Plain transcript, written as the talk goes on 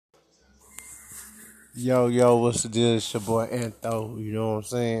Yo, what's the deal? It's your boy Antho, you know what I'm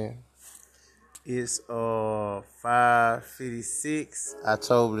saying? It's 5:56,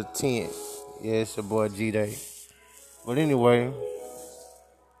 October the 10th. Yeah, it's your boy G Day. But anyway,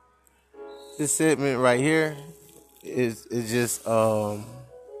 this segment right here is just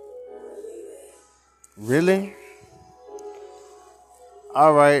really?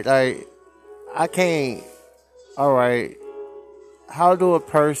 Alright, like I can't alright. How do a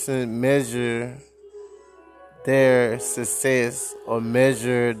person measure their success or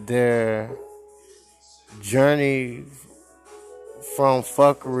measure their journey from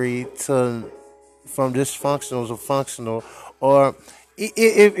fuckery to from dysfunctional to functional, or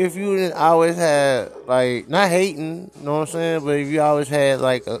if you didn't always had like not hating, you know what I'm saying, but if you always had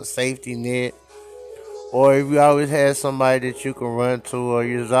like a safety net, or if you always had somebody that you can run to, or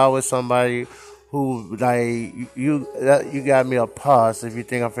there's always somebody who like you got me a pause if you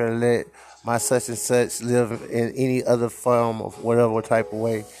think I'm gonna let my such and such live in any other form of whatever type of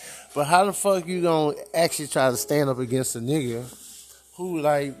way. But how the fuck you gonna actually try to stand up against a nigga who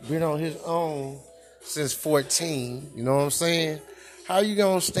like been on his own since 14, you know what I'm saying? How you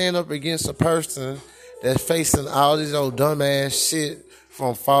gonna stand up against a person that's facing all this old dumbass shit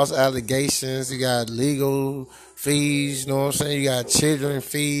from false allegations? You got legal fees, you know what I'm saying? You got children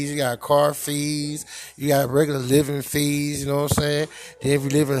fees, you got car fees, you got regular living fees, you know what I'm saying? Then if you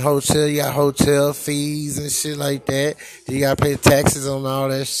live in a hotel, you got hotel fees and shit like that. Then you gotta pay taxes on all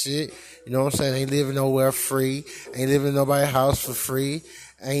that shit. You know what I'm saying? Ain't living nowhere free. Ain't living in nobody's house for free.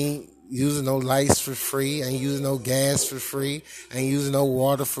 Ain't using no lights for free. Ain't using no gas for free. Ain't using no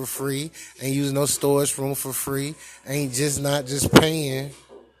water for free. Ain't using no storage room for free. Ain't just not just paying.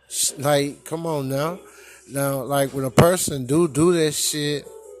 Like, come on now. Now, like when a person do that shit,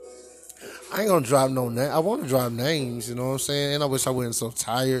 I ain't gonna drop no name. I want to drop names. You know what I'm saying? And I wish I wasn't so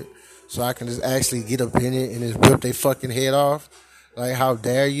tired, so I can just actually get up in it and just rip their fucking head off. Like, how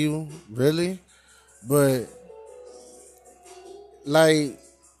dare you? Really? But like,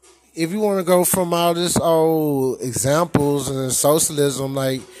 if you want to go from all this old examples and socialism,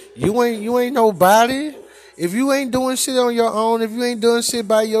 like you ain't nobody. If you ain't doing shit on your own, if you ain't doing shit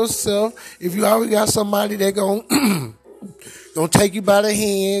by yourself, if you already got somebody that gonna take you by the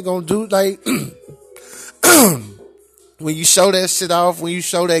hand, gonna do like when you show that shit off, when you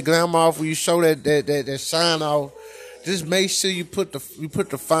show that glamour off, when you show that shine off, just make sure you put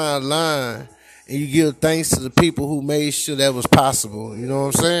the fine line and you give thanks to the people who made sure that was possible. You know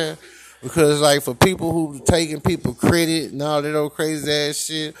what I'm saying? Because like for people who taking people credit and all that old crazy ass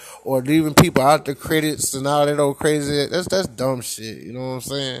shit, or leaving people out the credits and all that old crazy that's dumb shit. You know what I'm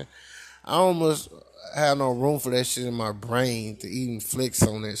saying? I almost have no room for that shit in my brain to even flex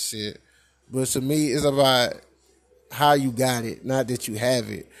on that shit. But to me, it's about how you got it, not that you have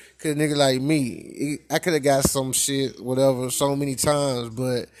it. Cause nigga like me, I could have got some shit, whatever, so many times,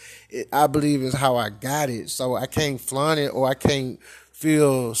 but I believe it's how I got it. So I can't flaunt it, or I can't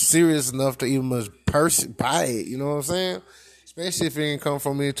feel serious enough to even much person buy it. You know what I'm saying? Especially if it didn't come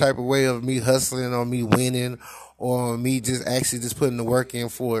from any type of way of me hustling or me winning or me just actually just putting the work in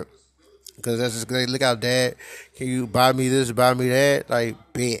for it. Cause that's just great. Look out, Dad. Can you buy me this, buy me that? Like,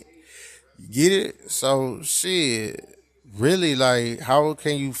 bet. Get it? So shit. Really, like, how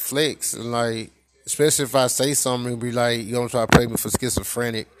can you flex and like, especially if I say something and be like, you gonna try to play me for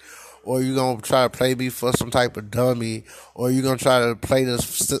schizophrenic, or you gonna try to play me for some type of dummy, or you gonna try to play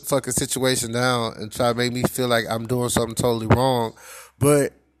this fucking situation down and try to make me feel like I'm doing something totally wrong,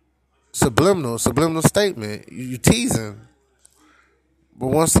 but subliminal statement. You teasing, but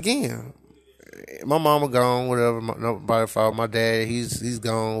once again, my mama gone, whatever. Nobody fault. My dad, he's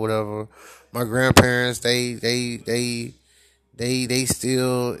gone, whatever. My grandparents, they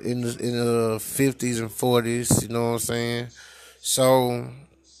still in the 50s and 40s. You know what I'm saying? So,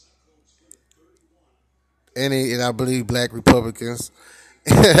 and I believe black Republicans.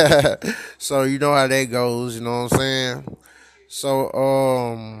 So you know how that goes. You know what I'm saying? So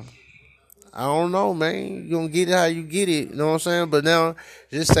I don't know, man. You gonna get it how you get it. You know what I'm saying? But now,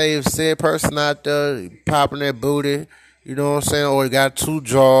 just say if said person out there popping that booty, you know what I'm saying, or got two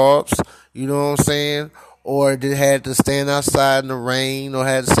jobs, you know what I'm saying, or they had to stand outside in the rain, or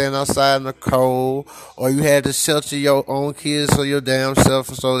had to stand outside in the cold, or you had to shelter your own kids or your damn self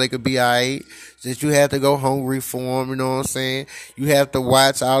so they could be alright. That you had to go hungry for them, you know what I'm saying? You have to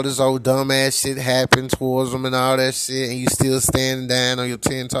watch all this old dumbass shit happen towards them and all that shit, and you still standing down on your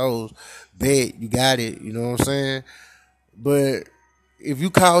 10 toes. Bet you got it, you know what I'm saying? But if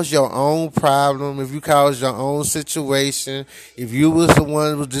you cause your own problem, if you cause your own situation, if you was the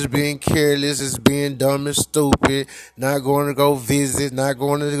one who was just being careless, just being dumb and stupid, not going to go visit, not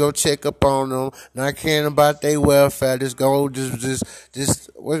going to go check up on them, not caring about their welfare, just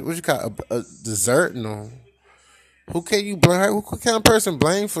what you call a deserting them. Who can you blame? Who kind of person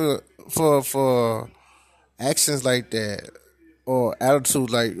blame for actions like that? Or attitude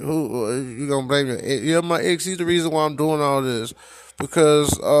like who you gonna blame your ex? Yeah, my ex, he's the reason why I'm doing all this.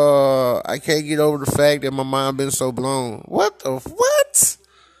 Because I can't get over the fact that my mind been so blown. What?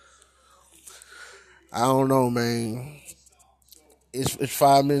 I don't know, man. It's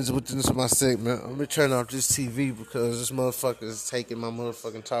 5 minutes within my segment. Let me turn off this TV because this motherfucker is taking my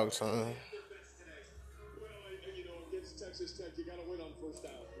motherfucking talk time.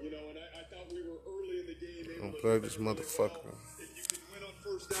 Unplug this motherfucker.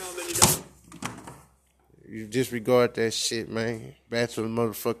 You disregard that shit, man. Back to the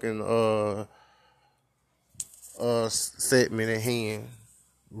motherfucking segment at hand.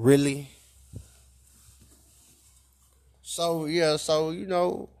 Really? So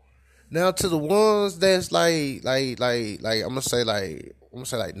now to the ones that's like I'm gonna say like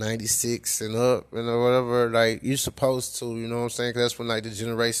 96 and up and whatever, like you're supposed to, you know what I'm saying? 'Cause that's when like the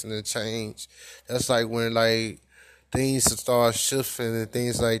generation will change. That's like when like things start shifting and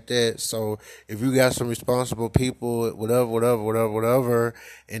things like that. So if you got some responsible people, whatever,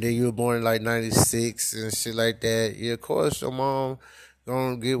 and then you were born in like 96 and shit like that, yeah, of course your mom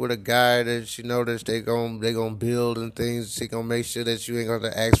gonna get with a guy that you know that they gonna build and things. She gonna make sure that you ain't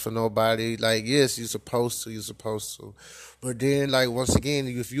gonna ask for nobody. Like, yes, you're supposed to. But then, like, once again,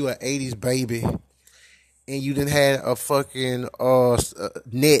 if you an 80s baby and you done had a fucking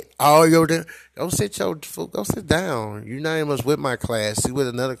net all your day, go sit down. You're not even with my class. You with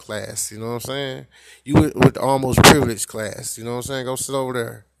another class. You know what I'm saying? You with the almost privileged class. You know what I'm saying? Go sit over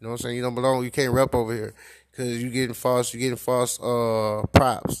there. You know what I'm saying? You don't belong. You can't rep over here. Cause you getting false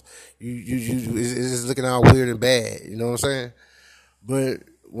props. It's just looking all weird and bad. You know what I'm saying? But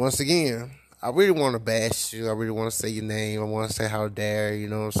once again, I really want to bash you. I really want to say your name. I want to say how dare, you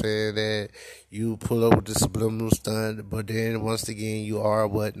know what I'm saying, that you pull up with the subliminal stunt. But then once again, you are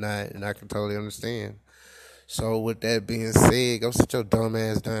whatnot, and I can totally understand. So with that being said, go sit your dumb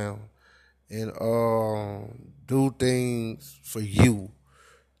ass down and do things for you.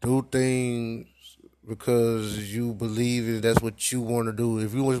 Do things because you believe in that's what you want to do.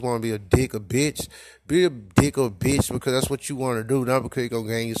 If you just want to be a dick or bitch, be a dick or bitch because that's what you want to do. Not because it's going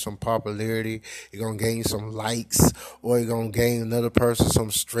to gain you some popularity, it's going to gain you some likes, or it's going to gain another person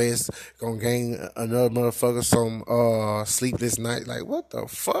some stress, it's going to gain another motherfucker some sleepless night. Like, what the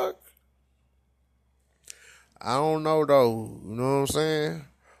fuck? I don't know though. You know what I'm saying?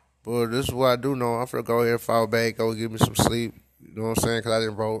 But this is what I do know. I'm finna go ahead and fall back, go get me some sleep. You know what I'm saying? Because I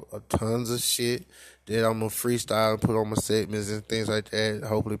done wrote tons of shit that I'm going to freestyle and put on my segments and things like that.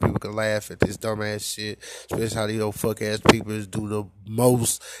 Hopefully people can laugh at this dumbass shit. Especially how these old fuck-ass people just do the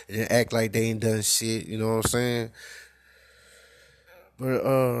most and then act like they ain't done shit. You know what I'm saying? But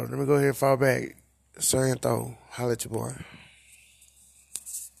let me go ahead and fall back. Sir Anthony, holla at your boy.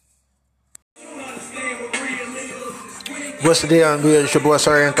 What's the deal? It's your boy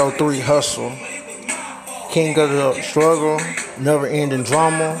Sir Anthony 3 Hustle. King of the struggle, never ending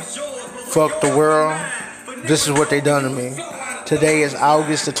drama, fuck the world. This is what they done to me. Today is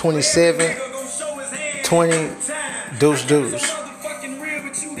August the 27th, 20 deuce.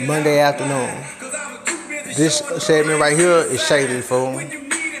 Monday afternoon. This segment right here is shady, fool.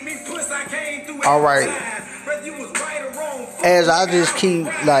 Alright. As I just keep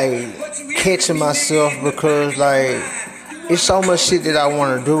like catching myself because like it's so much shit that I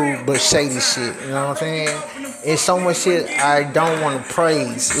want to do, but shady shit, you know what I'm saying? It's so much shit I don't want to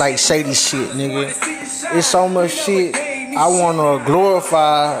praise, like shady shit, nigga. It's so much shit I want to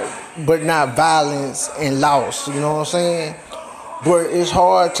glorify, but not violence and loss, you know what I'm saying? But it's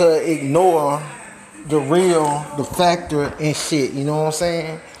hard to ignore the factor and shit, you know what I'm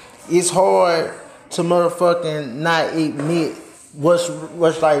saying? It's hard to motherfucking not admit what's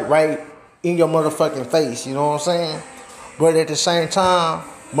like right in your motherfucking face, you know what I'm saying? But at the same time,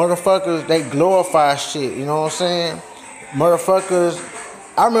 motherfuckers, they glorify shit, you know what I'm saying? Motherfuckers,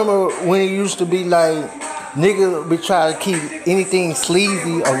 I remember when it used to be like, niggas be trying to keep anything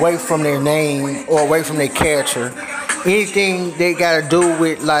sleazy away from their name or away from their character. Anything they gotta do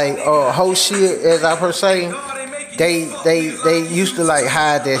with like whole shit, as I per se, they used to like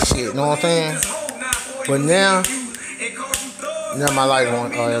hide that shit, you know what I'm saying? But now my light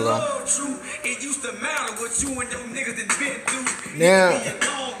on. Oh, there you go. Now,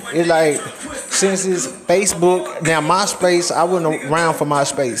 it's like since it's Facebook, now MySpace, I wasn't around for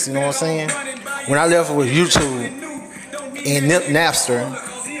MySpace, you know what I'm saying? When I left it was YouTube and Napster.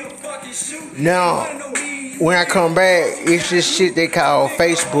 Now, when I come back, it's this shit they call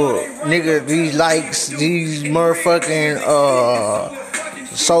Facebook. Nigga, these likes, these motherfucking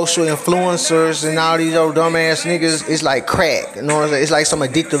social influencers and all these old dumbass niggas, it's like crack. You know what I'm saying? It's like some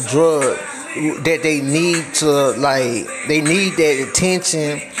addictive drug that they need to, like, they need that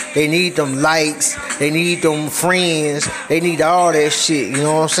attention, they need them likes, they need them friends, they need all that shit, you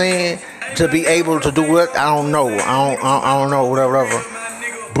know what I'm saying? To be able to do what? I don't know. I don't know, whatever.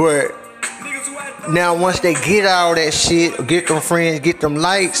 But now once they get all that shit, get them friends, get them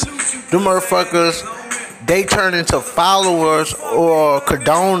likes, them motherfuckers, they turn into followers or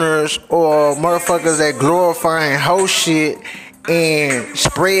condoners or motherfuckers that glorifying whole shit and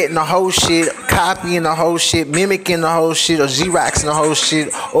spreading the whole shit, copying the whole shit, mimicking the whole shit, or Xeroxing the whole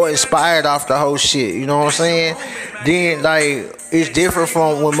shit, or inspired off the whole shit. You know what I'm saying? Then, like, it's different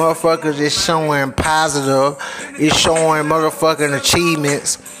from when motherfuckers is showing positive, it's showing motherfucking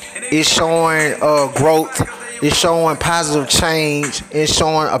achievements, it's showing growth, it's showing positive change, it's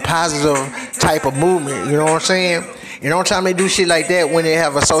showing a positive type of movement. You know what I'm saying? And all the time they do shit like that when they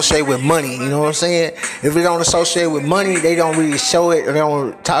have associated with money, you know what I'm saying? If it don't associate with money, they don't really show it or they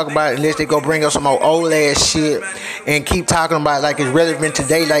don't talk about it unless they go bring up some old ass shit and keep talking about it like it's relevant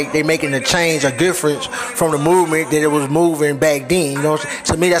today, like they making a change or difference from the movement that it was moving back then, you know what I'm saying?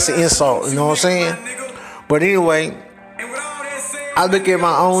 To me, that's an insult, you know what I'm saying? But anyway, I look at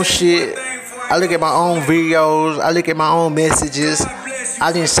my own shit, I look at my own videos, I look at my own messages.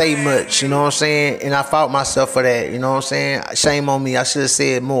 I didn't say much, you know what I'm saying? And I fought myself for that, you know what I'm saying? Shame on me. I should have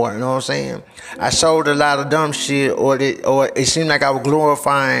said more, you know what I'm saying? I showed a lot of dumb shit, or it seemed like I was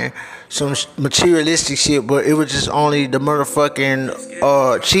glorifying some materialistic shit, but it was just only the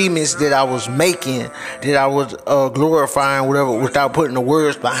motherfucking achievements that I was making, that I was glorifying, whatever, without putting the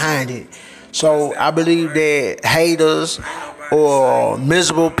words behind it. So I believe that haters or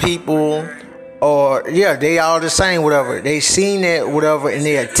miserable people, or yeah, they all the same, whatever. They seen that, whatever, and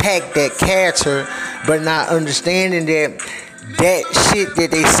they attack that character, but not understanding that shit that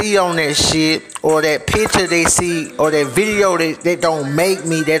they see on that shit, or that picture they see, or that video that don't make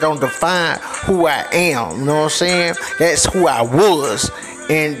me, that don't define who I am. You know what I'm saying? That's who I was,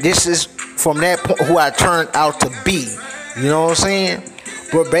 and this is from that point who I turned out to be. You know what I'm saying?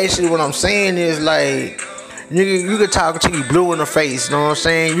 But basically, what I'm saying is, like, nigga, you can talk till you blue in the face. You know what I'm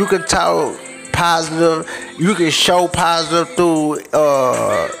saying? You can talk positive, you can show positive through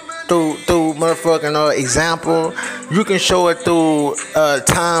motherfucking example. You can show it through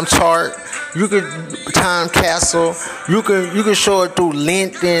time chart. You can time capsule. You can show it through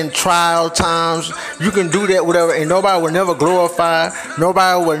length and trial times. You can do that, whatever, and nobody will never glorify.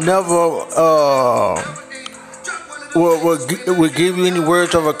 Nobody will never will give you any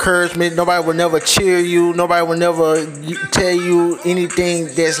words of encouragement. Nobody will never cheer you. Nobody will never tell you anything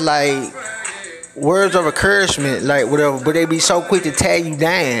that's like words of encouragement, like whatever, but they be so quick to tear you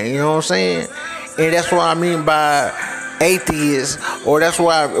down, you know what I'm saying? And that's what I mean by atheists, or that's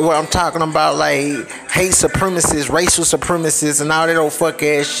what I'm talking about, like hate supremacists, racial supremacists, and all that old fuck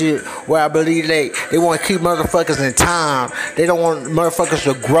ass shit, where I believe they want to keep motherfuckers in time. They don't want motherfuckers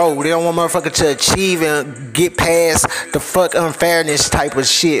to grow. They don't want motherfuckers to achieve and get past the fuck unfairness type of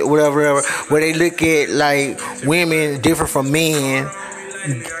shit, whatever, where they look at like women different from men,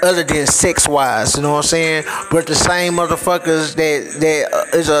 other than sex wise, you know what I'm saying? But the same motherfuckers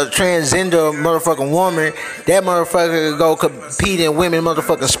that is a transgender motherfucking woman, that motherfucker go compete in women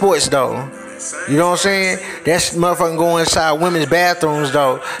motherfucking sports though. You know what I'm saying? That's motherfucking going inside women's bathrooms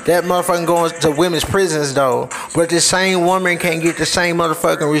though. That motherfucking going to women's prisons though. But the same woman can't get the same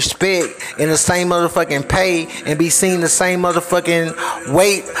motherfucking respect and the same motherfucking pay and be seen the same motherfucking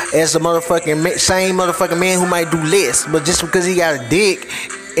weight as the motherfucking same motherfucking man who might do less. But just because he got a dick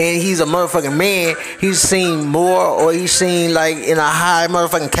and he's a motherfucking man, he's seen more, or he's seen like in a high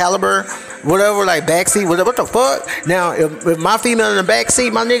motherfucking caliber, whatever, like backseat, what the fuck? Now, if my female in the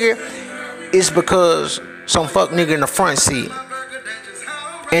backseat, my nigga, it's because some fuck nigga in the front seat,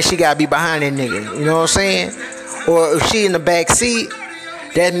 and she gotta be behind that nigga. You know what I'm saying? Or if she in the back seat,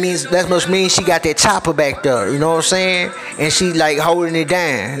 that must mean she got that chopper back there. You know what I'm saying? And she like holding it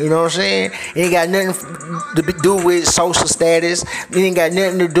down. You know what I'm saying? It ain't got nothing to do with social status. It ain't got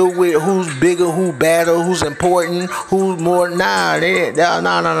nothing to do with who's bigger, who better, who's important, who's more. Nah.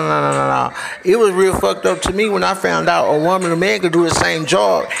 It was real fucked up to me when I found out a woman and a man could do the same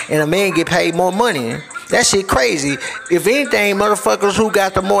job and a man get paid more money. That shit crazy. If anything, motherfuckers who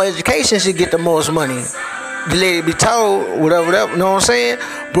got the more education should get the most money. let it be told, whatever, you know what I'm saying?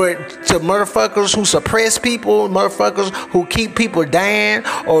 But to motherfuckers who suppress people, motherfuckers who keep people dying,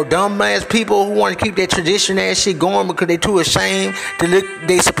 or dumbass people who want to keep that tradition ass shit going because they too ashamed to look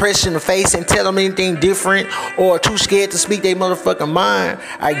they suppress in the face and tell them anything different, or too scared to speak their motherfucking mind,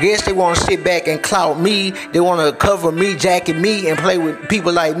 I guess they want to sit back and clout me. They want to cover me, jacket me, and play with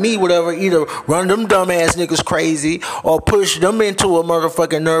people like me, whatever. Either run them dumbass niggas crazy, or push them into a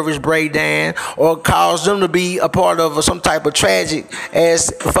motherfucking nervous breakdown, or cause them to be a part of some type of tragic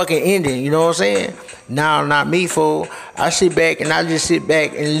ass fucking ending. You know what I'm saying? Now, not me, fool. I sit back and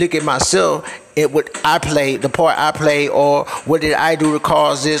look at myself at what I played, the part I played, or what did I do to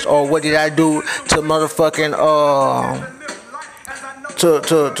cause this, or what did I do to motherfucking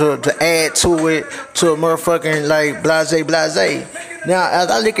to add to it, to a motherfucking like blase. Now, as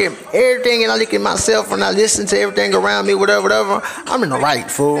I look at everything and I look at myself and I listen to everything around me, whatever, I'm in the right,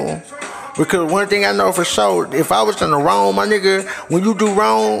 fool. Because one thing I know for sure, if I was in the wrong, my nigga, when you do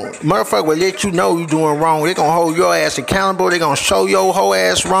wrong, motherfucker will let you know you doing wrong. They gonna hold your ass accountable. They gonna show your whole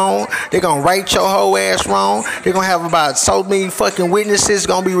ass wrong. They gonna right your whole ass wrong. They gonna have about so many fucking witnesses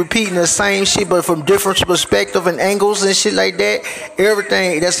gonna be repeating the same shit, but from different perspectives and angles and shit like that.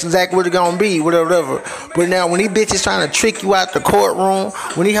 Everything, that's exactly what it gonna be, whatever. But now, when these bitches trying to trick you out the courtroom,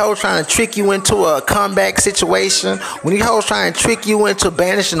 when these hoes trying to trick you into a comeback situation, when these hoes trying to trick you into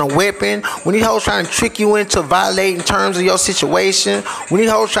banishing a weapon, when these hoes trying to trick you into violating terms of your situation, when these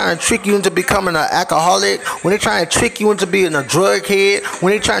hoes trying to trick you into becoming an alcoholic, when they trying to trick you into being a drug head,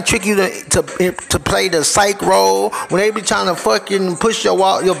 when they trying to trick you to play the psych role, when they be trying to fucking push your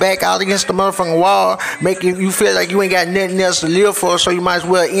back out against the motherfucking wall, making you feel like you ain't got nothing else to live for, so you might as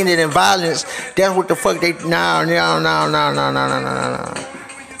well end it in violence. That's what the fuck they no.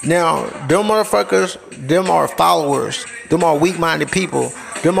 Now, them motherfuckers, them are followers. Them are weak-minded people.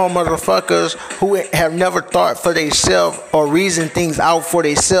 Them are motherfuckers who have never thought for themselves or reasoned things out for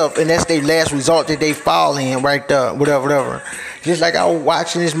themselves, and that's their last result that they fall in right there, whatever. Just like I was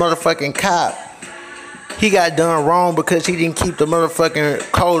watching this motherfucking cop. He got done wrong because he didn't keep the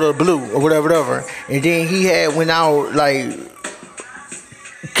motherfucking code of blue or whatever. And then he went out like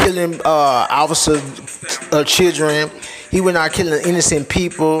killing officers, children. He went out killing innocent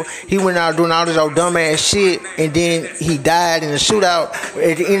people. He went out doing all this old dumbass shit, and then he died in a shootout.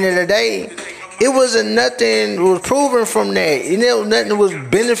 At the end of the day, it wasn't nothing was proven from that. You know, nothing was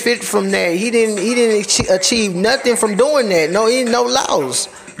benefit from that. He didn't achieve nothing from doing that. No loss,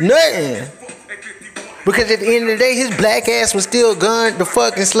 nothing. Because at the end of the day, his black ass was still gunned the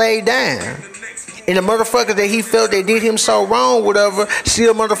fucking slave down. And the motherfuckers that he felt that did him so wrong, whatever,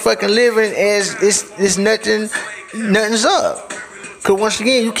 still motherfucking living as it's nothing's up. Cause once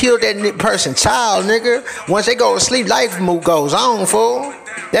again, you killed that person, child, nigga. Once they go to sleep, life goes on, fool.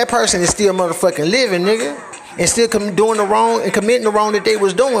 That person is still motherfucking living, nigga. And still doing the wrong and committing the wrong that they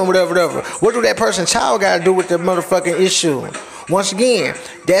was doing, whatever. What do that person, child, got to do with the motherfucking issue? Once again,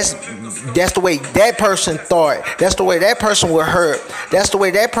 that's the way that person thought. That's the way that person would hurt. That's the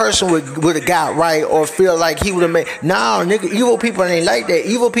way that person would have got right or feel like he would have made. Nah, nigga, evil people ain't like that.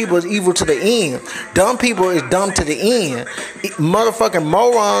 Evil people is evil to the end. Dumb people is dumb to the end. Motherfucking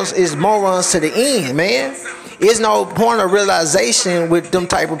morons is morons to the end, man. It's no point of realization with them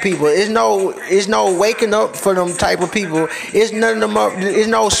type of people. It's no waking up for them type of people. It's none of them. It's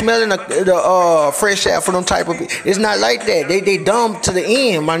no smelling the fresh air for them type of people. It's not like that. They dumb to the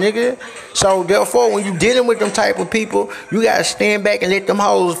end, my nigga. So therefore, when you dealing with them type of people, you gotta stand back and let them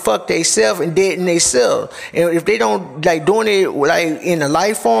hoes fuck theyself and dead in theyself. And if they don't like doing it like in a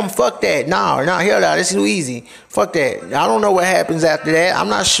life form, fuck that. Nah, hell no, this is too easy. Fuck that. I don't know what happens after that. I'm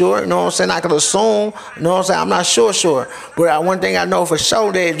not sure. You know what I'm saying? I can assume. You know what I'm saying? I'm not sure. But one thing I know for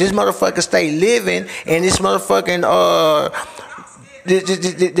sure that if this motherfucker stay living and this motherfucking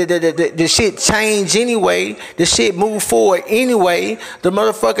the shit change anyway, the shit move forward anyway, the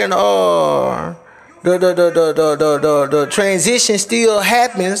motherfucking the transition still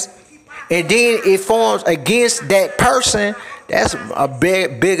happens, and then it forms against that person. That's a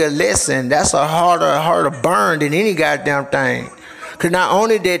bigger lesson. That's a harder burn than any goddamn thing. Cause not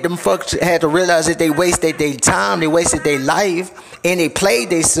only that them fucks had to realize that they wasted their time, they wasted their life, and they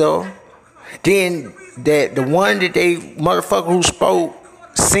played themselves. Then that the one that they motherfucker who spoke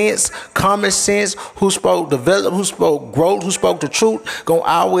sense, common sense, who spoke develop, who spoke growth, who spoke the truth, gonna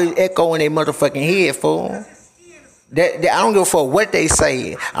always echo in their motherfucking head, fool. That I don't give a fuck what they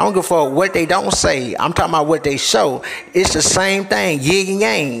say. I don't give a fuck what they don't say. I'm talking about what they show. It's the same thing, yin and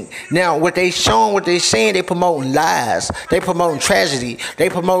yang. Now, what they showing, what they saying, they promoting lies. They promoting tragedy. They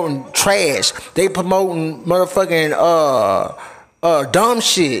promoting trash. They promoting motherfucking dumb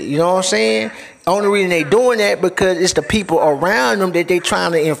shit. You know what I'm saying? Only reason they doing that because it's the people around them that they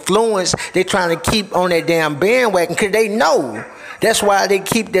trying to influence. They trying to keep on that damn bandwagon because they know. That's why they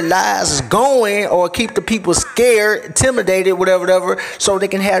keep the lies going or keep the people scared, intimidated, whatever, so they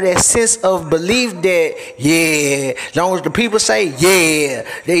can have that sense of belief that, yeah, as long as the people say, yeah,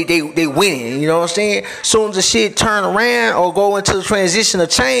 they winning. You know what I'm saying? Soon as the shit turn around or go into the transition of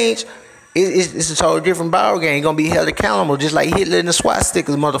change, it's a totally different ball game. You're gonna be held accountable, just like Hitler and the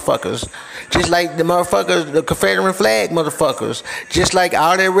swastikas motherfuckers, just like the motherfuckers, the Confederate flag motherfuckers, just like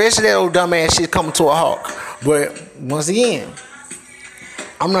all that rest of that old dumbass shit coming to a halt. But once again,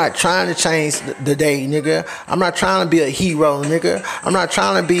 I'm not trying to change the day, nigga. I'm not trying to be a hero, nigga. I'm not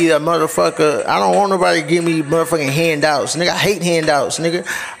trying to be a motherfucker. I don't want nobody to give me motherfucking handouts, nigga. I hate handouts, nigga.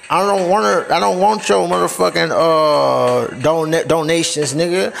 I don't want your motherfucking donations,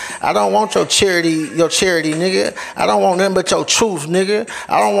 nigga. I don't want your charity, nigga. I don't want nothing but your truth, nigga.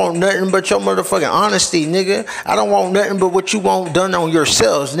 I don't want nothing but your motherfucking honesty, nigga. I don't want nothing but what you want done on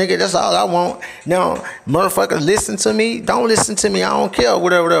yourselves, nigga. That's all I want. Now, motherfuckers, listen to me. Don't listen to me. I don't care,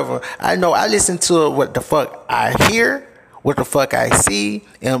 whatever. I know I listen to what the fuck I hear, what the fuck I see,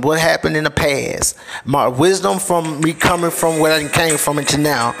 and what happened in the past. My wisdom from me coming from where I came from until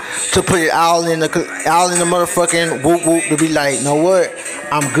now, to put it all in the motherfucking whoop whoop to be like, you know what?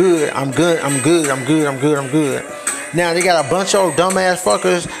 I'm good. Now they got a bunch of dumbass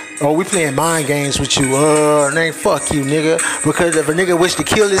fuckers. Oh, we playing mind games with you. Nigga, fuck you, nigga. Because if a nigga wish to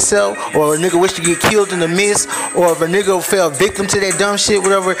kill himself, or a nigga wish to get killed in the mist, or if a nigga fell victim to that dumb shit,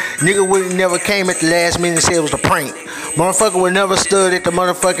 whatever, nigga would never came at the last minute and said it was a prank. Motherfucker would never stood at the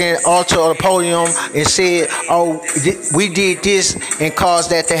motherfucking altar or the podium and said, oh, we did this and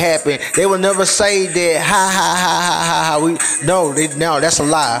caused that to happen. They would never say that, ha. No, that's a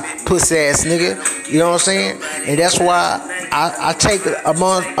lie. Pussy ass nigga. You know what I'm saying? And that's why I take it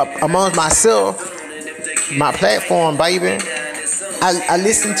amongst myself, my platform, baby. I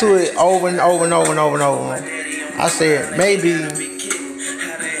listen to it over and over. I said, maybe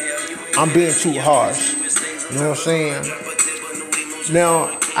I'm being too harsh. You know what I'm saying?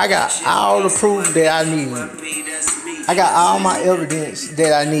 Now, I got all the proof that I need. I got all my evidence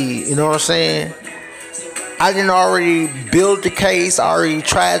that I need. You know what I'm saying? I didn't already build the case. I already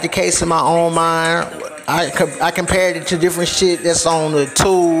tried the case in my own mind. I compared it to different shit that's on the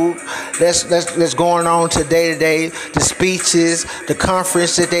tube, that's going on to day, the speeches, the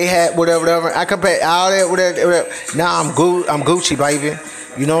conference that they had, whatever. I compared all that, whatever. Now I'm Gucci, baby.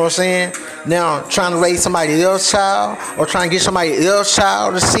 You know what I'm saying? Now trying to raise somebody else's child, or trying to get somebody else's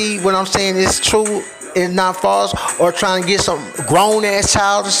child to see what I'm saying is true. It's not false, or trying to get some grown ass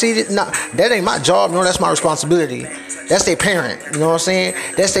child to see it. No, that ain't my job. No, that's my responsibility. That's their parent. You know what I'm saying?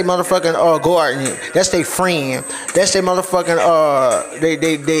 That's their motherfucking guardian. That's their friend. That's their motherfucking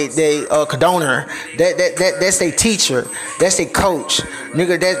condoner. That's their teacher. That's their coach.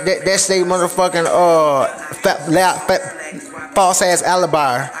 Nigga, that's their motherfucking false ass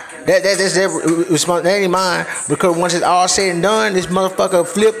alibi. That's their responsibility. That ain't mine. Because once it's all said and done, this motherfucker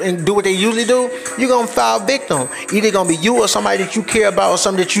flip and do what they usually do, you're gonna fall victim. Either gonna be you or somebody that you care about, or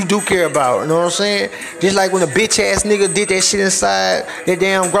something that you do care about. You know what I'm saying? Just like when a bitch ass nigga did that shit inside that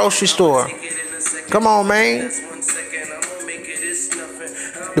damn grocery store. Come on, man.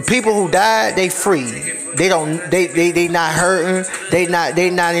 The people who died, they free. They not hurting. They not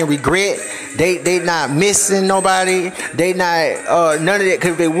in regret. They not missing nobody. They not none of that.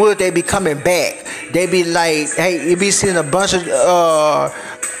 Cause if they would, they be coming back. They be like, hey, you be seeing a bunch of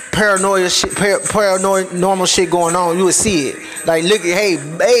paranormal shit going on. You would see it. Like, look at, hey,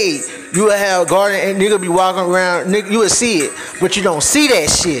 you would have a garden and nigga be walking around. Nigga, you would see it, but you don't see that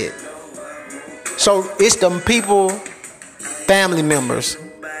shit. So it's them people, family members.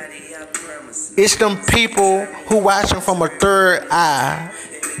 It's them people who watching from a third eye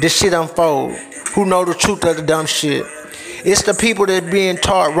this shit unfold, who know the truth of the dumb shit. It's the people that being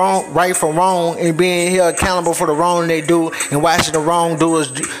taught right from wrong, and being held accountable for the wrong they do, and watching the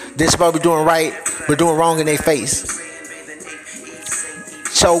wrongdoers they're supposed to be doing right, but doing wrong in their face.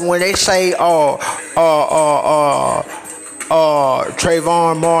 So when they say,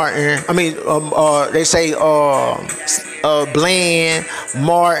 Trayvon Martin, they say Bland,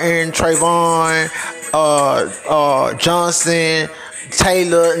 Martin, Trayvon, Johnson,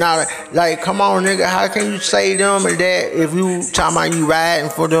 Taylor. Now, like, come on, nigga, how can you say them and that if you talking about you riding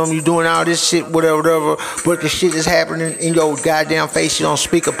for them, you doing all this shit, whatever, but the shit is happening in your goddamn face you don't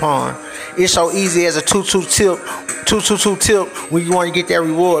speak upon. It's so easy as a 222 tip when you want to get that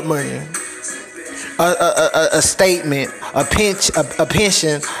reward money. A statement, a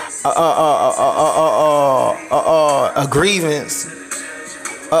pension, a grievance,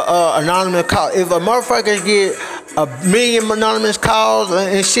 anonymous call. If a motherfucker get a million anonymous calls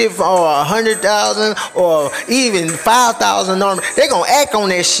and shit, or 100,000, or even 5,000 anonymous, they gonna act on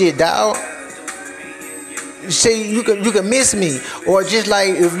that shit, dog. See, you can miss me, or just like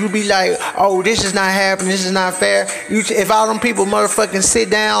if you be like, oh, this is not happening, this is not fair. If all them people motherfucking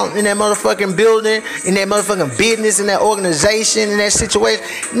sit down in that motherfucking building, in that motherfucking business, in that organization, in that situation,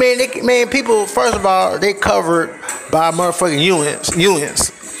 man, people, first of all, they covered by motherfucking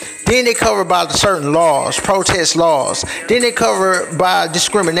unions. Then they covered by certain laws, protest laws. Then they covered by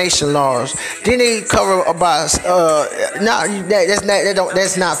discrimination laws. Then they cover by that's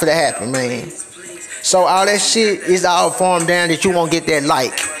not for to happen, man. So all that shit is all formed down that you won't get that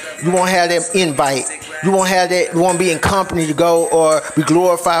like. You won't have that invite. You won't have that. You won't be in company to go or be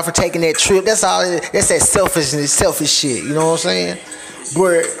glorified for taking that trip. That's all. That's that selfish shit. You know what I'm saying?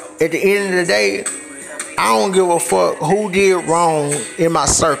 But at the end of the day, I don't give a fuck who did wrong in my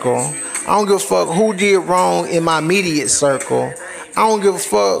circle. I don't give a fuck who did wrong in my immediate circle. I don't give a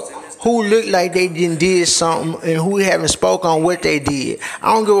fuck who looked like they did something and who haven't spoke on what they did.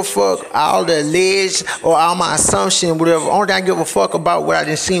 I don't give a fuck all the alleged or all my assumption, whatever. Only thing I give a fuck about what I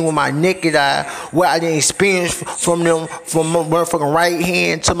done seen with my naked eye, what I done experienced from them, from my motherfucking right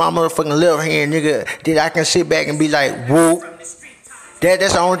hand to my motherfucking left hand, nigga, that I can sit back and be like, whoop.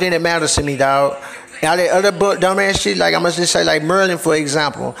 That's the only thing that matters to me, dog. Now that other dumbass shit, like I'm gonna just say like Merlin, for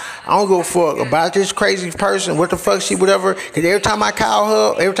example. I don't give a fuck about this crazy person, what the fuck she, whatever. Cause every time I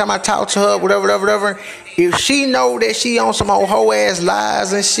call her, every time I talk to her, whatever, if she know that she on some old hoe ass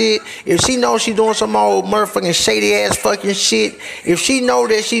lies and shit, if she know she doing some old motherfucking shady ass fucking shit, if she know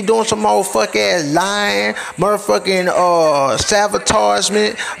that she doing some old fuck ass lying, motherfucking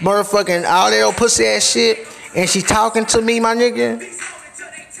sabotagement, motherfucking all that old pussy ass shit, and she talking to me, my nigga,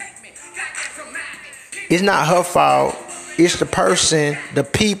 it's not her fault. It's the person, the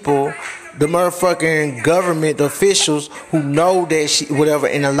people, the motherfucking government, the officials who know that she, whatever,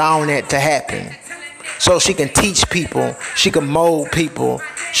 and allowing that to happen. So she can teach people, she can mold people,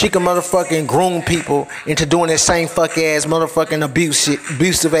 she can motherfucking groom people into doing that same fuck ass motherfucking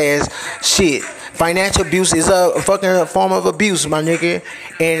abusive ass shit. Financial abuse is a fucking form of abuse, my nigga.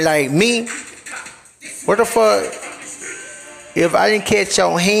 And like me, what the fuck? If I didn't catch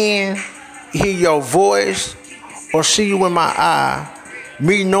your hand, hear your voice, or see you in my eye,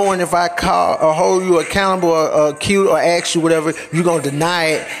 me knowing if I call or hold you accountable or accuse or ask you whatever, you gonna deny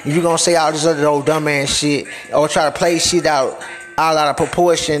it and you gonna say all this other old dumbass shit or try to play shit out of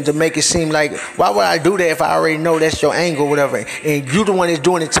proportion to make it seem like, why would I do that if I already know that's your angle, whatever, and you the one that's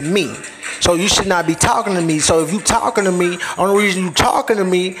doing it to me. So you should not be talking to me. So if you talking to me, only reason you talking to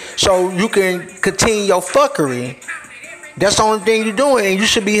me so you can continue your fuckery. That's the only thing you're doing, and you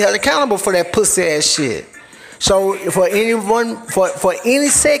should be held accountable for that pussy ass shit. So for anyone, for any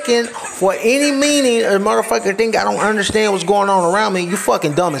second, for any meaning, a motherfucker think I don't understand what's going on around me, you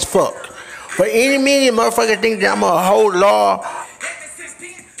fucking dumb as fuck. For any meaning, motherfucker think that I'm gonna hold law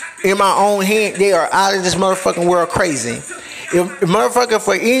in my own hand, they are out of this motherfucking world crazy. If a motherfucker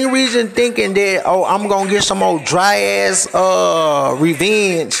for any reason thinking that, oh, I'm gonna get some old dry ass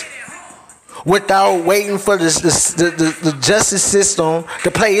revenge without waiting for the justice system to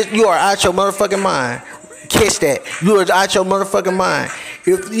play it, you are out your motherfucking mind. Catch that. You are out your motherfucking mind.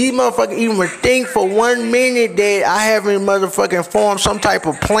 If these motherfuckers even think for 1 minute that I haven't motherfucking formed some type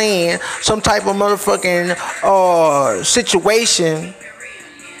of plan, some type of motherfucking situation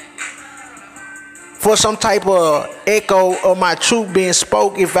for some type of echo of my truth being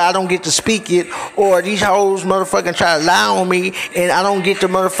spoke if I don't get to speak it, or these hoes motherfucking try to lie on me and I don't get to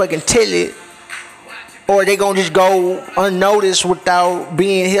motherfucking tell it, or they gonna just go unnoticed without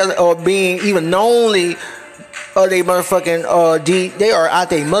being held or being even knowingly of they motherfucking deed, they are out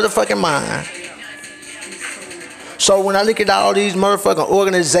their motherfucking mind. So when I look at all these motherfucking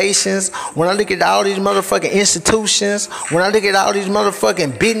organizations, when I look at all these motherfucking institutions, when I look at all these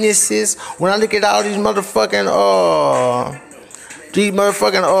motherfucking businesses, when I look at all these motherfucking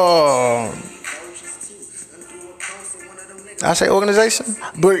I say organization,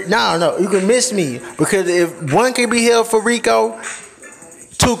 but no, you can miss me, because if one can be held for RICO,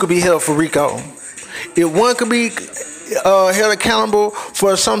 two could be held for RICO. If one could be held accountable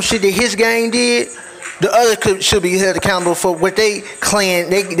for some shit that his gang did, the other should be held accountable for what they claim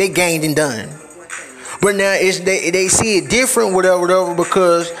they gained and done. But now they see it different, whatever,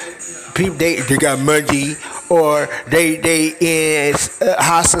 because people they got money, or they in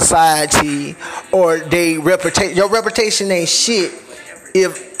high society, or they reputation. Your reputation ain't shit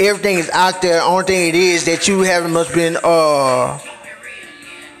if everything is out there. Only thing it is that you haven't much been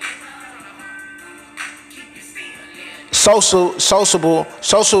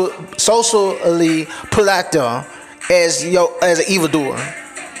socially put out there as an evildoer.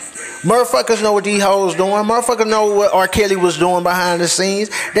 Motherfuckers know what these hoes doing. Motherfuckers know what R. Kelly was doing behind the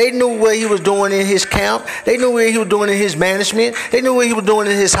scenes. They knew what he was doing in his camp. They knew what he was doing in his management. They knew what he was doing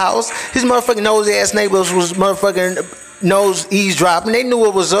in his house. His motherfucking nosy ass neighbors was motherfucking nose eavesdropping. They knew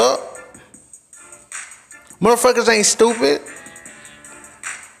what was up. Motherfuckers ain't stupid.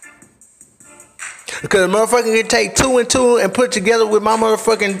 Because motherfucker can take 2 and 2 and put together with my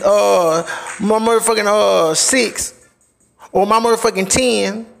motherfucking 6 or my motherfucking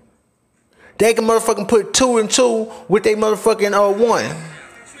 10. They can motherfucking put 2 and 2 with their motherfucking 1.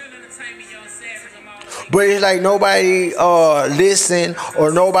 But it's like nobody listen,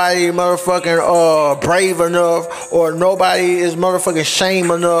 or nobody motherfucking brave enough, or nobody is motherfucking shame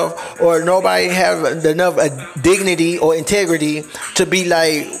enough, or nobody have enough dignity or integrity to be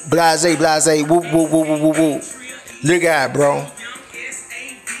like blase, whoop, whoop, whoop, whoop, whoop, whoop. Look at it, bro.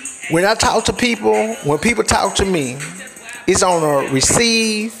 When I talk to people, when people talk to me, it's on a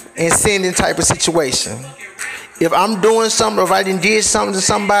receive and sending type of situation. If I'm doing something, if I did something to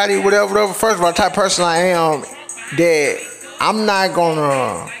somebody, whatever, first of all, the type of person I am, that I'm not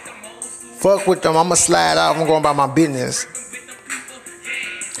gonna fuck with them. I'm gonna slide out. I'm going about my business.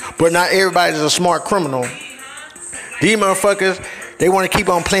 But not everybody's a smart criminal. These motherfuckers, they want to keep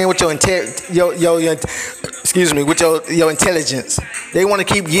on playing with your intelligence. They want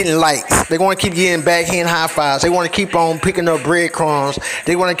to keep getting likes. They want to keep getting backhand high fives. They want to keep on picking up breadcrumbs.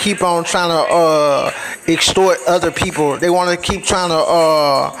 They want to keep on trying to extort other people. They want to keep trying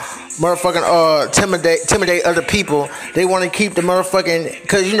to intimidate other people. They want to keep the motherfucking,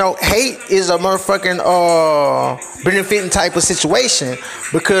 because hate is a motherfucking benefiting type of situation.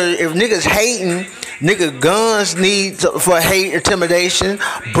 Because if niggas hating, guns need for hate, intimidation,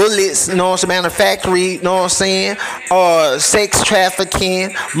 bullets, manufactory, sex trafficking,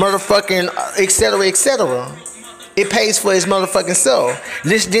 motherfucking, etc., etc. It pays for its motherfucking self.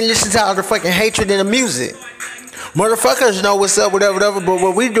 Then listen to all the fucking hatred in the music. Motherfuckers know what's up, whatever, but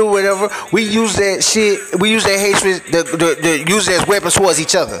when we do whatever, we use that shit, we use that hatred, to use it as weapons towards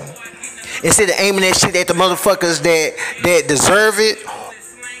each other. Instead of aiming that shit at the motherfuckers that deserve it,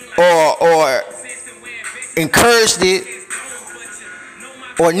 or encouraged it,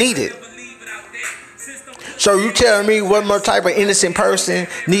 or need it. So you telling me what more type of innocent person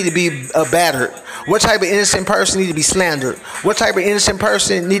need to be battered? What type of innocent person need to be slandered? What type of innocent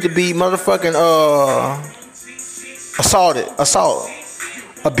person need to be motherfucking assault,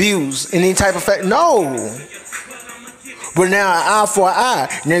 abused, any type of fact? No. But now an eye for an eye.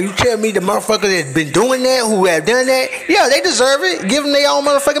 Now you tell me the motherfuckers that's been doing that, who have done that, yeah, they deserve it. Give them their own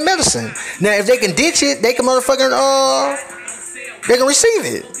motherfucking medicine. Now if they can ditch it, they can motherfucking they can receive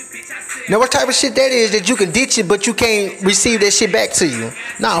it. Now what type of shit that is that you can ditch it but you can't receive that shit back to you?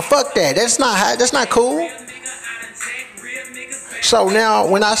 Nah, fuck that. That's not cool. So now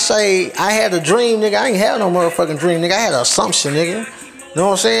when I say I had a dream, nigga, I ain't had no motherfucking dream, nigga. I had an assumption, nigga. You know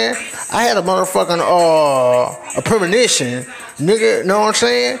what I'm saying? I had a motherfucking a premonition, nigga. Know what I'm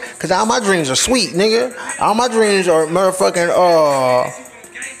saying? Cause all my dreams are sweet, nigga. All my dreams are motherfucking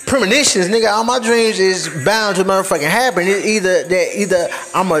premonitions, nigga. All my dreams is bound to motherfucking happen. It's either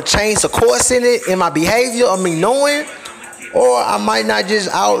I'm gonna change the course in my behavior, or me knowing, or I might not just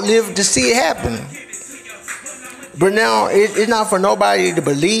outlive to see it happen. But now it's not for nobody to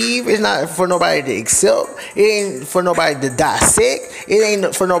believe. It's not for nobody to accept. It ain't for nobody to dissect. It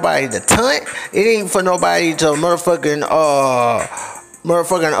ain't for nobody to tunt. It ain't for nobody to motherfucking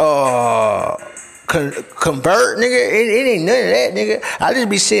convert, nigga. It ain't none of that, nigga. I just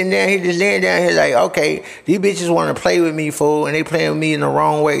be sitting down here, just laying down here like, okay, these bitches want to play with me, fool, and they playing with me in the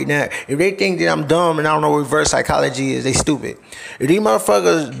wrong way. Now, if they think that I'm dumb and I don't know what reverse psychology is, they stupid. If these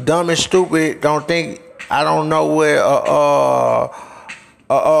motherfuckers dumb and stupid don't think I don't know where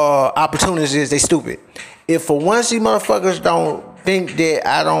opportunities is, they stupid. If for once these motherfuckers don't think that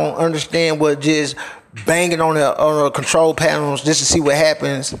I don't understand what just banging on the control panels just to see what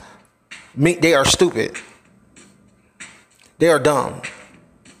happens, they are stupid. They are dumb.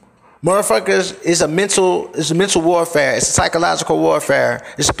 Motherfuckers, it's a mental warfare. It's a psychological warfare.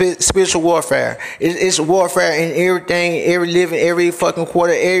 It's spiritual warfare. It's warfare in everything, every living, every fucking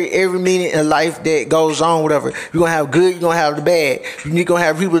quarter, every minute in life that goes on, whatever. You're gonna have good, you're gonna have the bad. You're gonna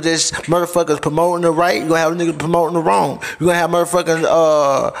have people that's motherfuckers promoting the right, you're gonna have niggas promoting the wrong. You're gonna have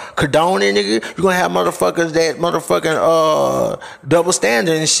motherfuckers condoning, nigga. You're gonna have motherfuckers that motherfucking double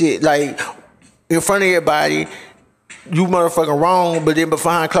standard and shit. Like, in front of everybody, you motherfucking wrong, but then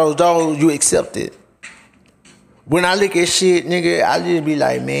behind closed doors, you accept it. When I look at shit, nigga, I just be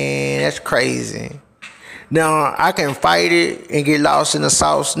like, man, that's crazy. Now, I can fight it and get lost in the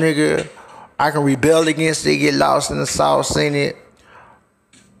sauce, nigga. I can rebel against it, get lost in the sauce in it.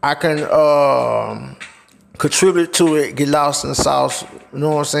 I can contribute to it, get lost in the sauce, you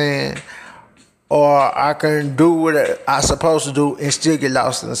know what I'm saying? Or I can do what I'm supposed to do and still get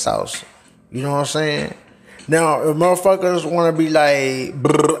lost in the sauce. You know what I'm saying? Now, if motherfuckers want to be like,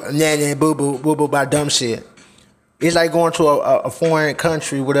 nah, nah, boo, boo, boo, boo, about dumb shit. It's like going to a foreign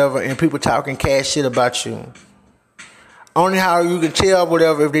country, whatever, and people talking cash shit about you. Only how you can tell,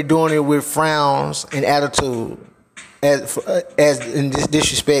 whatever, if they're doing it with frowns and attitude. As in this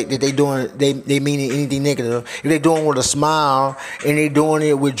disrespect that they meaning anything negative. If they doing it with a smile and they doing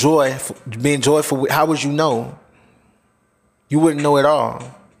it with joy, being joyful, how would you know? You wouldn't know at all.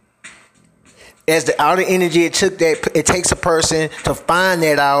 As the outer energy, it takes a person to find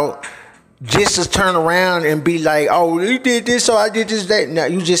that out, just to turn around and be like, oh, you did this, so I did this, that. Now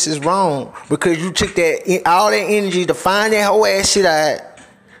you just is wrong because you took all that energy to find that whole ass shit out.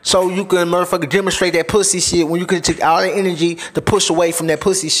 So you can motherfucker demonstrate that pussy shit when you could take all the energy to push away from that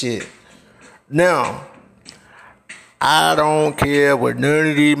pussy shit. Now, I don't care what none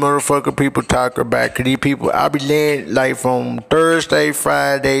of these motherfucker people talk about. Cause these people, I be laying like from Thursday,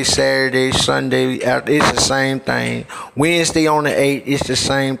 Friday, Saturday, Sunday, it's the same thing. Wednesday on the 8th, it's the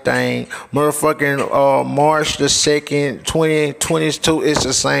same thing. Motherfucking March the 2nd, 2022, it's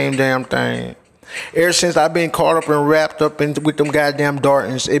the same damn thing. Ever since I've been caught up and wrapped up with them goddamn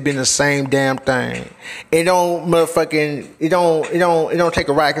Dartons, it been the same damn thing. It don't take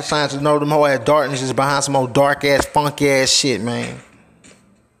a rocket science to know them whole ass Dartons is behind some old dark ass, funky ass shit, man.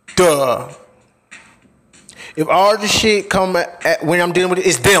 Duh. If all the shit come when I'm dealing with it,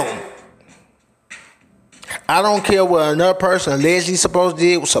 it's them. I don't care what another person allegedly supposed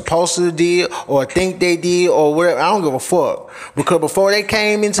to did, or think they did, or whatever. I don't give a fuck. Because before they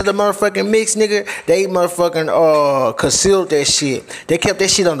came into the motherfucking mix, nigga, they motherfucking concealed that shit. They kept that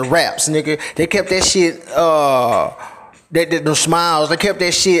shit on the wraps, nigga. They kept that shit, them smiles, they kept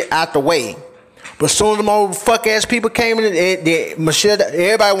that shit out the way. But soon as them old fuck ass people came in,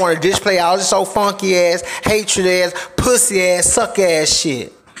 everybody want to display all this old funky ass, hatred ass, pussy ass, suck ass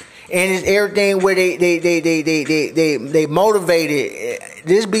shit. And it's everything where they motivated.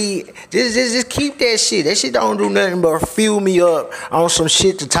 Just keep that shit. That shit don't do nothing but fuel me up on some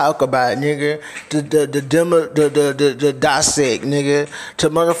shit to talk about, nigga. The dissect, nigga. To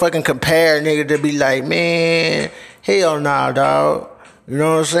motherfucking compare, nigga. To be like, man, hell nah, dog. You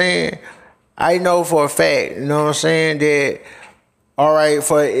know what I'm saying? I know for a fact, you know what I'm saying, that. All right,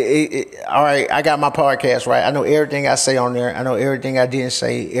 I got my podcast, right? I know everything I say on there. I know everything I didn't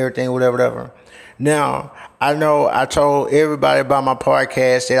say, everything, whatever. Now, I know I told everybody about my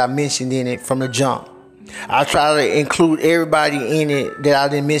podcast that I mentioned in it from the jump. I try to include everybody in it that I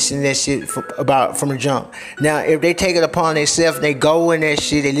didn't mention that shit about from the jump. Now, if they take it upon themselves, they go in that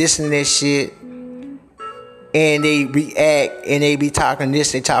shit, they listen to that shit, and they react and they be talking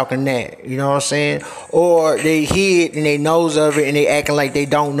this, they talking that, you know what I'm saying? Or they hear it and they knows of it and they acting like they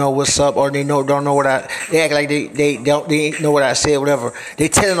don't know what's up, or they don't know they act like they know what I said, whatever. They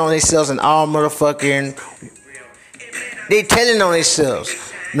telling on themselves and all motherfucking, they telling on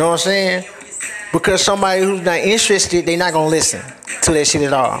themselves, you know what I'm saying? Because somebody who's not interested, they not gonna listen to that shit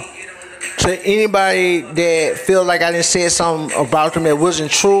at all. To anybody that feel like I didn't say something about them that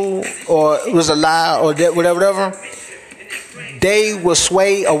wasn't true or was a lie or that whatever, they will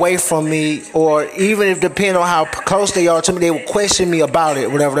sway away from me, or even if depending on how close they are to me, they will question me about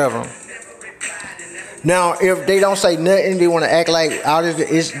it, whatever. Now, if they don't say nothing, they want to act like all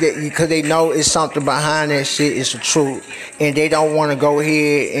this because they know it's something behind that shit. It's the truth, and they don't want to go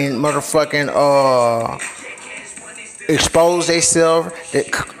ahead and motherfucking expose themselves,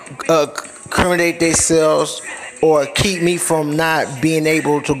 criminate themselves, or keep me from not being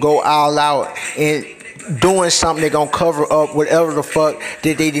able to go all out and doing something that's gonna cover up whatever the fuck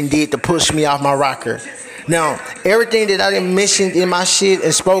that they did to push me off my rocker. Now, everything that I done mentioned in my shit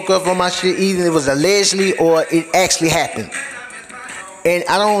and spoke of on my shit, either it was allegedly or it actually happened. And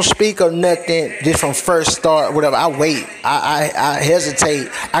I don't speak of nothing just from first start, whatever. I wait. I hesitate.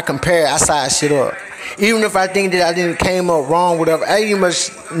 I compare. I size shit up. Even if I think that I didn't came up wrong, whatever, I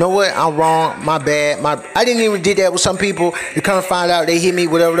must know what, I'm wrong, my bad. I didn't even did that with some people. You come to find out they hit me,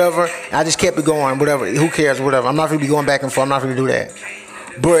 whatever. I just kept it going, whatever. Who cares, whatever. I'm not gonna be going back and forth. I'm not gonna do that.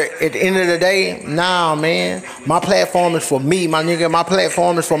 But at the end of the day, nah, man. My platform is for me, my nigga. My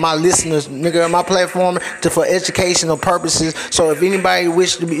platform is for my listeners, nigga. My platform is for educational purposes. So if anybody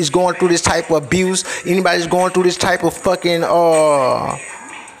is going through this type of abuse, anybody's going through this type of fucking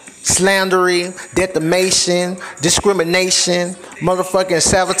slandering, defamation, discrimination, motherfucking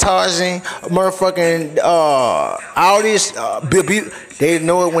sabotaging, motherfucking all this. They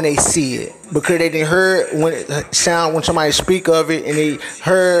know it when they see it because they didn't heard when it sound when somebody speak of it, and they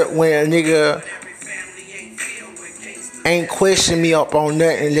heard when a nigga ain't question me up on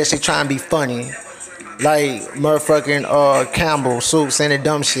nothing unless they try and be funny, like motherfucking Campbell Soup saying that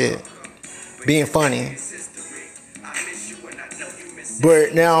dumb shit, being funny.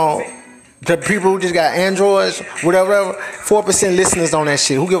 But now, the people who just got Androids, whatever, 4% listeners on that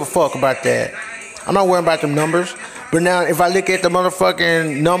shit. Who give a fuck about that? I'm not worrying about them numbers. But now, if I look at the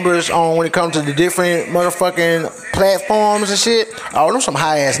motherfucking numbers on when it comes to the different motherfucking platforms and shit, oh, those some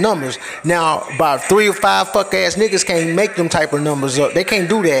high-ass numbers. Now, about 3 or 5 fuck-ass niggas can't make them type of numbers up. They can't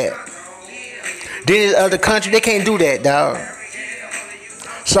do that. Then other country, they can't do that, dog.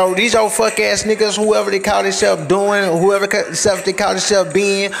 So these old fuck ass niggas, whoever they call themselves doing, or whoever they call themselves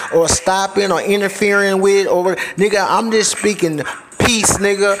being, or stopping, or interfering with, or nigga, I'm just speaking peace,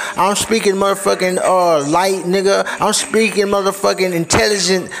 nigga. I'm speaking motherfucking light, nigga. I'm speaking motherfucking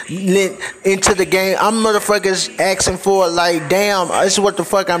intelligent into the game. I'm motherfuckers asking for like, damn, this is what the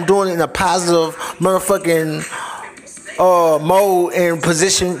fuck I'm doing in a positive motherfucking mode and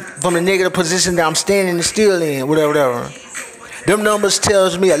position from the negative position that I'm standing still in, whatever. Them numbers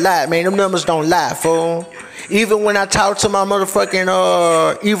tells me a lot, man. Them numbers don't lie, fool. Even when I talk to my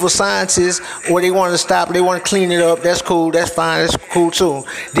motherfucking evil scientists, or they want to stop, they want to clean it up, that's cool, that's fine, that's cool too.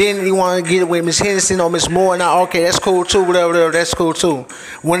 Then you want to get it with Miss Henderson or Miss Moore, now okay, that's cool too, whatever, that's cool too.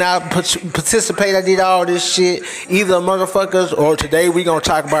 When I participate, I did all this shit, either motherfuckers, or today we gonna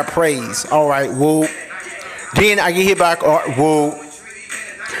talk about praise. All right, whoop. Then I get hit by whoop.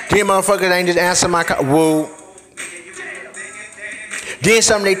 Then motherfuckers ain't just answer my whoop. Then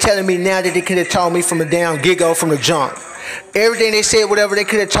something they telling me now that they could have told me from a damn giggle from the jump. Everything they said, whatever, they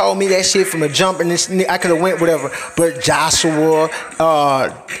could have told me that shit from the jump, and this, I could have went whatever. But Joshua,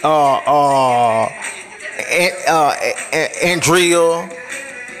 Andrea,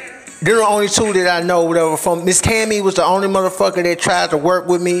 they're the only two that I know, whatever. From Miss Tammy was the only motherfucker that tried to work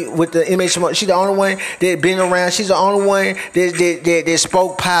with me with the image. She's the only one that been around. She's the only one that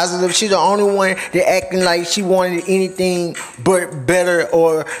spoke positive. She's the only one that acting like she wanted anything but better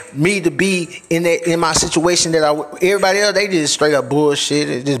or me to be in my situation that everybody else, they just straight up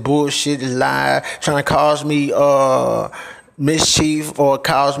bullshit. Just bullshit, lie, trying to cause me mischief or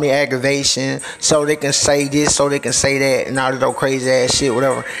cause me aggravation so they can say this, so they can say that, and all that crazy ass shit,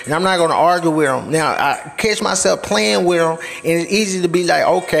 whatever. And I'm not going to argue with them. Now, I catch myself playing with them, and it's easy to be like,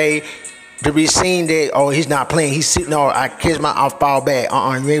 okay, to be seen that, oh, he's not playing, he's sitting, or I'll fall back.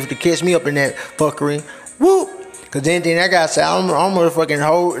 You ain't to catch me up in that fuckery. Whoop. Cause then I gotta say, I'm motherfucking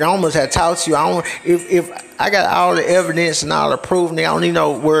whole. I almost had talked to you. If I got all the evidence and all the proof, nigga, I don't need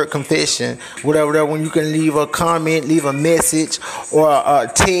no word confession, whatever. When you can leave a comment, leave a message, or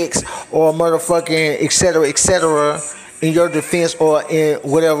a text, or motherfucking etc. in your defense, or in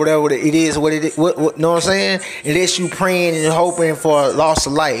whatever it is, what it is, what know what I'm saying? Unless you praying and hoping for a loss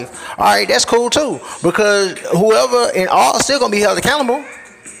of life. All right, that's cool too, because whoever and all still gonna be held accountable.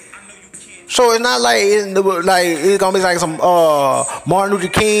 So it's not like it's gonna be like some Martin Luther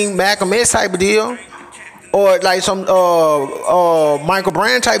King, Malcolm X type of deal, or like some Michael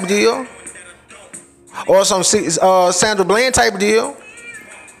Brown type of deal, or some Sandra Bland type of deal.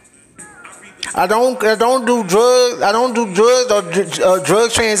 I don't do drugs. I don't do drugs or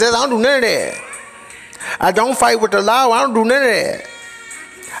drug transactions. I don't do none of that. I don't fight with the law. I don't do none of that.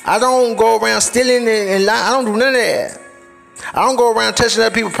 I don't go around stealing and lying. I don't do none of that. I don't go around touching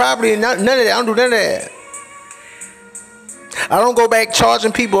other people's property and none of that. I don't do none of that. I don't go back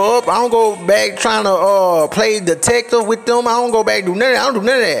charging people up. I don't go back trying to play detective with them. I don't go back do none of that. I don't do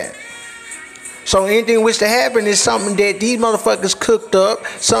none of that. So anything which to happen is something that these motherfuckers cooked up,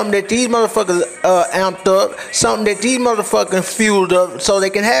 something that these motherfuckers amped up, something that these motherfuckers fueled up so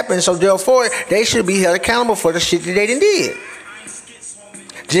they can happen. So therefore, they should be held accountable for the shit that they done did.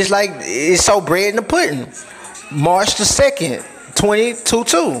 Just like it's so bread in the pudding. March the 2nd,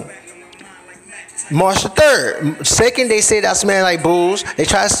 2022. March the 3rd. 2nd, they said I smell like booze. They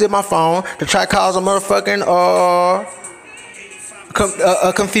tried to steal my phone. They tried to cause a motherfucking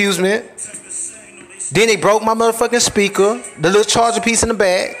confusement. Then they broke my motherfucking speaker. The little charger piece in the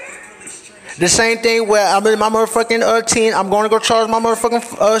back. The same thing where I'm in my motherfucking 10. I'm going to go charge my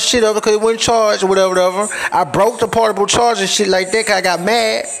motherfucking shit up because it wouldn't charge or whatever. I broke the portable charger shit like that because I got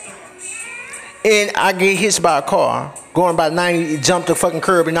mad. And I get hit by a car going about 90, jump the fucking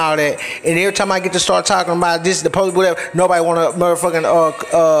curb and all that. And every time I get to start talking about this, the police, whatever, nobody want to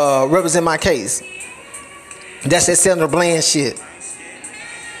motherfucking represent my case. That's that Sandra Bland shit.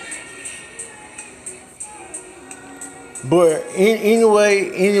 But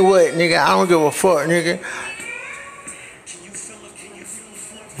anyway, nigga, I don't give a fuck, nigga.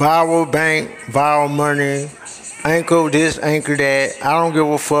 Viral bank, viral money, anchor this, anchor that. I don't give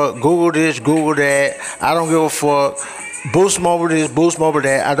a fuck. Google this, Google that. I don't give a fuck. Boost Mobile this, Boost Mobile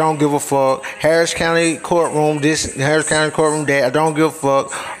that. I don't give a fuck. Harris County courtroom this, Harris County courtroom that. I don't give a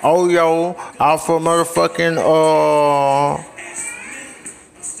fuck. Oh yo, out for motherfucking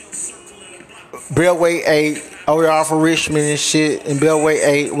Beltway 8. Oh y'all for Richmond and shit and Beltway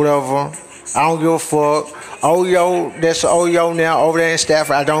 8, whatever. I don't give a fuck. Oh yo, that's oh yo now over there in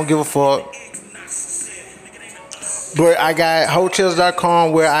Stafford. I don't give a fuck. But I got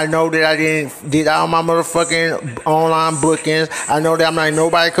hotels.com where I know that I did all my motherfucking online bookings. I know that I'm not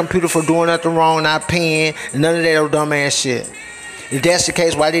nobody computer for doing nothing wrong, not paying, none of that old dumb ass shit. If that's the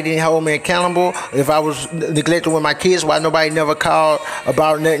case, why they didn't hold me accountable? If I was neglected with my kids, why nobody never called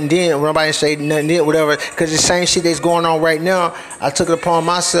about nothing then? Nobody say nothing then, whatever. Because the same shit that's going on right now, I took it upon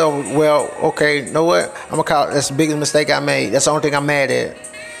myself. Well, okay, you know what? I'm going to call it. That's the biggest mistake I made. That's the only thing I'm mad at.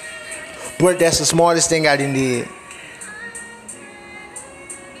 But that's the smartest thing I did.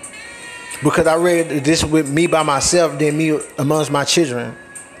 Because I read this with me by myself than me amongst my children.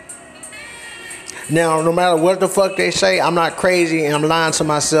 Now, no matter what the fuck they say, I'm not crazy and I'm lying to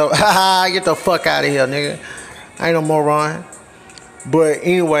myself. Ha ha, get the fuck out of here, nigga. I ain't no moron. But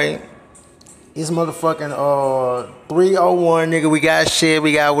anyway, it's motherfucking 301, nigga. We got shit,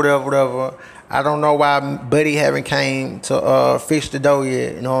 we got whatever. I don't know why Buddy haven't came to fix the door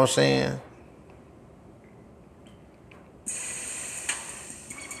yet, you know what I'm saying?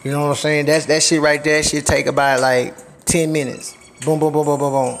 You know what I'm saying? That shit right there should take about like 10 minutes. Boom, boom, boom, boom,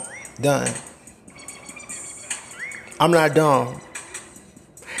 boom, boom. Done. I'm not dumb.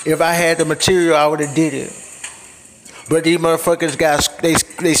 If I had the material, I would have did it. But these motherfuckers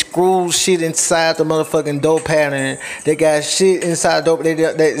they screw shit inside the motherfucking door pattern. They got shit inside the door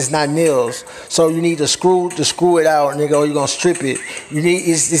that is not nails. So you need to screw it out, nigga, or you gonna strip it. You need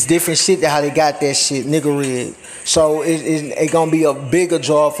it's different shit than how they got that shit, nigga rig. So it's gonna be a bigger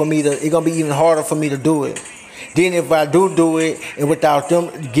job for me it's gonna be even harder for me to do it. Then if I do it, and without them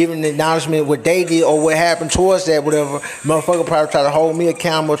giving the acknowledgement what they did or what happened towards that, whatever, motherfucker probably try to hold me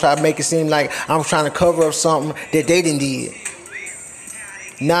accountable, try to make it seem like I'm trying to cover up something that they didn't did.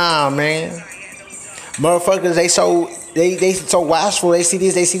 Nah, man. Motherfuckers, they so watchful. They see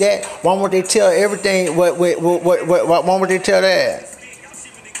this, they see that. Why won't they tell everything? Why won't they tell that?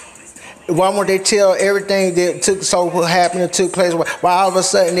 Why won't they tell everything that happened and took place? Why all of a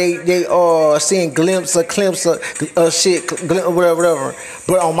sudden they seeing glimpse of shit, whatever.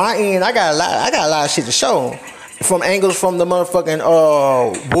 But on my end, I got a lot of shit to show. From angles from the motherfucking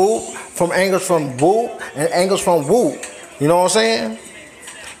Whoop, from angles from Whoop, and angles from Whoop. You know what I'm saying?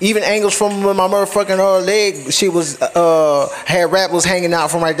 Even angles from my motherfucking leg, she was had rappers hanging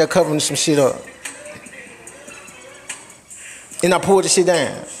out from right there covering some shit up. And I pulled the shit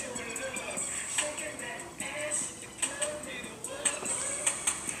down.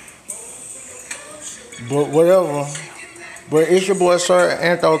 But whatever. But it's your boy Sir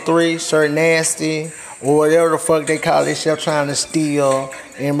Antho 3, Sir Nasty, or whatever the fuck they call themselves trying to steal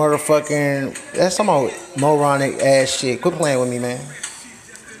and motherfucking. That's some moronic ass shit. Quit playing with me, man.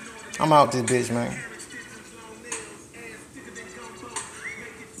 I'm out this bitch, man.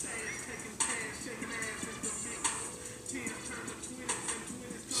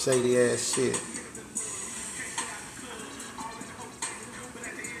 Shady ass shit.